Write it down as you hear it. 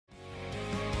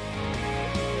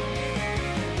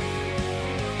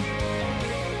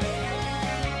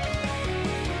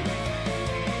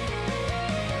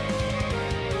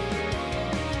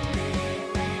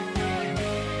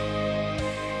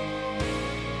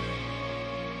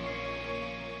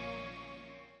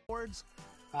cards,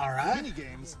 All right. mini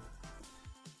games,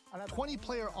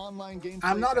 20-player online gameplay.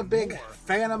 I'm not a and big more.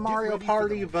 fan of Get Mario ready for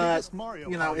Party, the but biggest Mario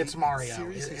you know, Party it's in Mario.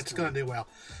 series It's history. going to do well.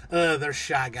 There's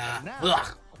Shy Guy. Now,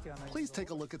 Ugh. please take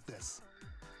a look at this.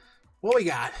 What we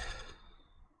got?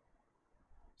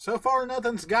 So far,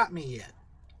 nothing's got me yet.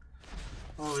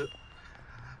 Oh,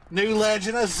 new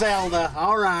Legend of Zelda.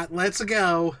 All right, let's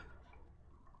go.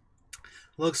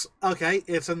 Looks okay.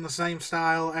 It's in the same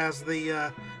style as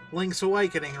the Link's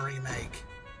Awakening remake.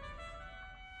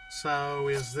 So,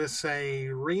 is this a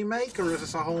remake or is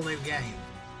this a whole new game?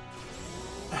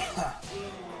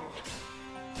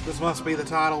 This must be the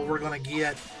title we're going to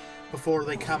get before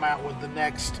they come out with the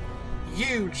next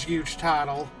huge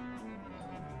title.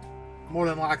 More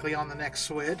than likely on the next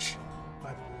Switch.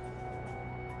 But,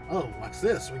 oh, what's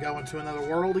this? We go into another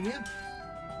world again?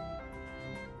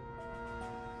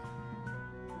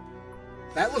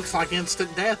 That looks like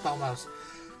instant death almost.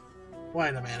 Wait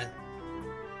a minute.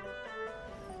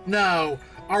 No.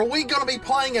 Are we going to be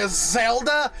playing as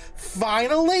Zelda?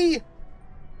 Finally?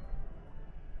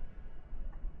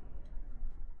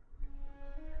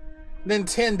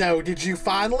 Nintendo, did you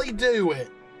finally do it?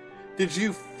 Did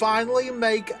you finally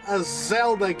make a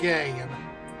Zelda game?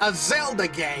 A Zelda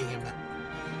game!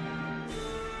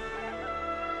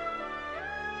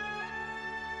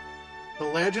 The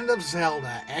Legend of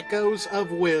Zelda, Echoes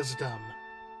of Wisdom.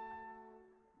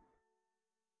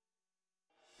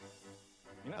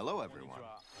 Hello everyone.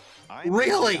 I'm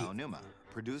Really? Aonuma,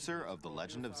 producer of the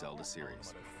Legend of Zelda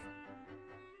series.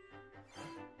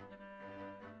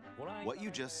 What you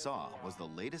just saw was the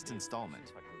latest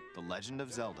installment, The Legend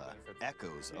of Zelda,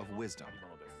 Echoes of Wisdom.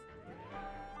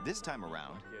 This time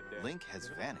around, Link has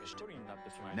vanished.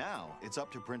 Now, it's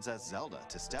up to Princess Zelda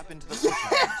to step into the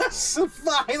Yes!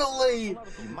 Finally!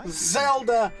 You might be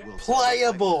Zelda thinking, will Zelda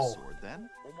playable! fight with a sword then?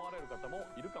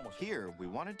 Here, we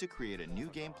wanted to create a new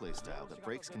gameplay style that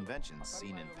breaks conventions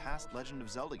seen in past Legend of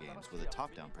Zelda games with a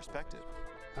top-down perspective.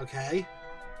 Okay.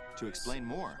 To explain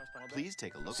more, please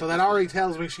take a look So at that this already video.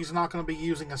 tells me she's not going to be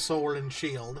using a sword and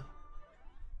shield.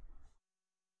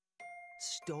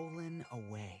 Stolen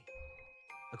away.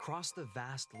 Across the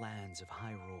vast lands of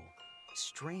Hyrule,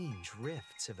 strange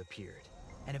rifts have appeared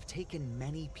and have taken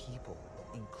many people,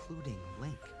 including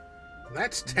Link.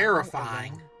 That's Now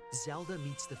terrifying. alone, Zelda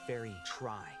meets the fairy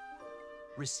Tri,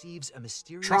 receives a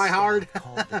mysterious Try hard. staff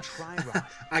called the Tri-Rod,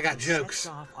 I got and jokes.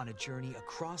 sets off on a journey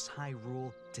across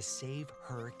Hyrule to save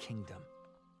her kingdom.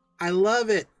 I love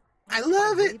it. I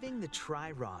love By it. waving the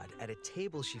Tri-Rod at a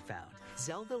table she found,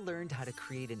 Zelda learned how to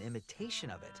create an imitation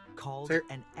of it called Sir-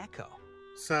 an echo.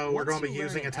 So we're Once going to be you learn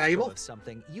using a an table? echo of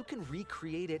something, you can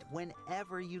recreate it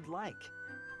whenever you'd like.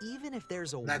 Even if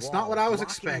there's a That's wall not what I was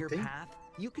blocking your expecting. path,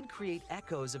 you can create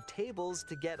echoes of tables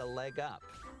to get a leg up.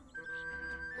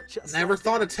 Just Never like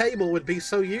thought a that, table would be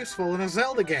so useful in a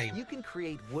Zelda game. you can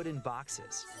create wooden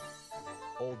boxes,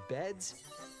 old beds,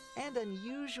 and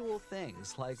unusual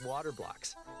things like water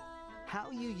blocks. How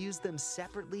you use them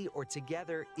separately or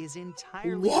together is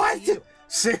entirely up to you. What?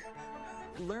 Ser-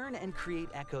 Learn and create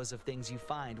echoes of things you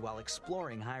find while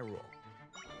exploring Hyrule.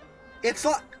 It's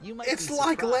like You might it's be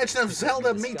like surprised Legend of at what Zelda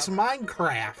you meets discover.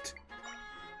 Minecraft.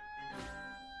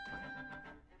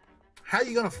 How are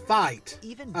you gonna fight?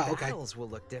 Even Oh, okay. battles will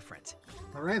look different.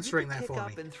 They're You answering can that pick for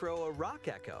up me. and throw a rock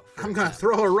echo. for I'm gonna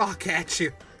example. throw a rock at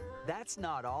you. That's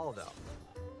not all, though.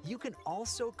 You can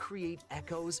also create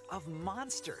echoes of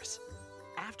monsters.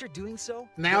 After doing so,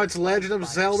 Now they'll it's Legend fight of by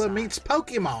your Zelda side. meets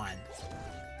Pokemon.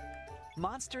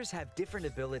 Monsters have different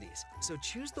abilities, so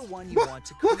choose the one you Look- want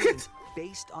to look create at-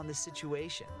 based on the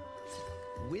situation.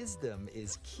 Wisdom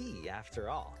is key, after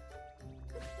all.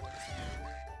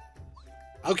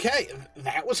 Okay,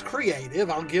 that was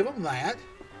creative. I'll give them that.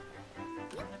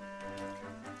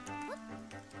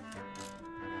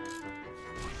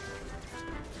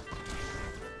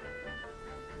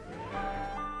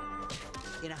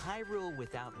 In a Hyrule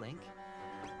without Link,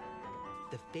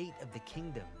 the fate of the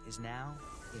kingdom is now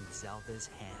in Zelda's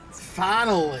hands.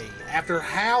 Finally, after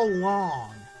how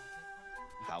long?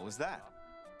 How was that?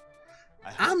 I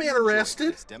hope I'm you enjoyed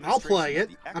interested. this I'll play it.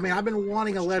 demonstration of the I mean, I've been Echo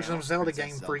wanting a which Legend of channels Zelda Princess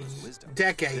game for Zelda's wisdom.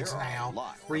 decades There are a now,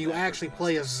 lot where of you Echo actually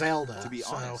play as quests. Zelda. To be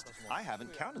So honest, I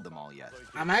haven't counted them all yet.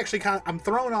 I'm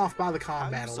thrown off by the How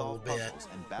combat you a little solve bit, puzzles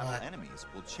and battle but enemies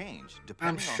will change depending I'm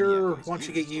on the sure echoes once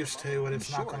you used. get used to it, In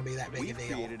it's not short, going to be that big a we've deal.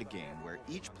 created a game where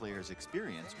each player's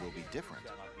experience will be different.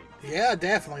 Yeah,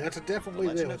 definitely. That's a The definitely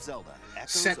Legend do of it. Zelda, Echoes of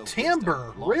September,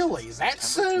 Wisdom really? launches That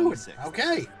September soon? 26th.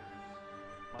 Okay.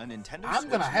 A Nintendo I'm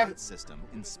Switch gonna have- Lite system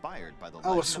inspired by the Oh, a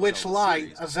Legend of Switch Zelda Lite,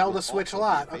 series a Zelda will Switch also be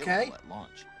Lite, available okay. at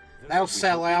launch. That'll We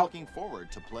sell hope you're out looking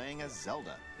forward to playing as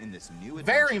Zelda in this new adventure.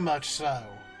 very much so.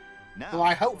 Now, Well,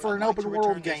 I hope for an I'd like open to world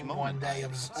return this game moment one day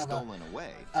stolen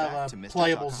away of back to a Mr.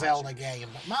 playable Takahashi. Zelda game.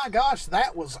 But my gosh,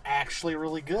 that was actually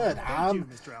really good.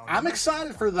 I'm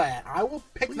excited for that. I will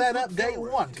pick that up day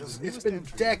one because it's been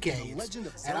decades,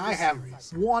 and I have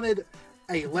wanted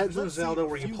a Legend of Zelda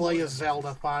where you play as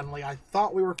Zelda finally. I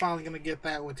thought we were finally going to get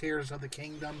that with Tears of the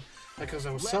Kingdom because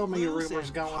there was so many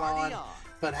rumors going on.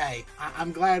 But hey,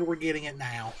 I'm glad we're getting it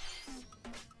now.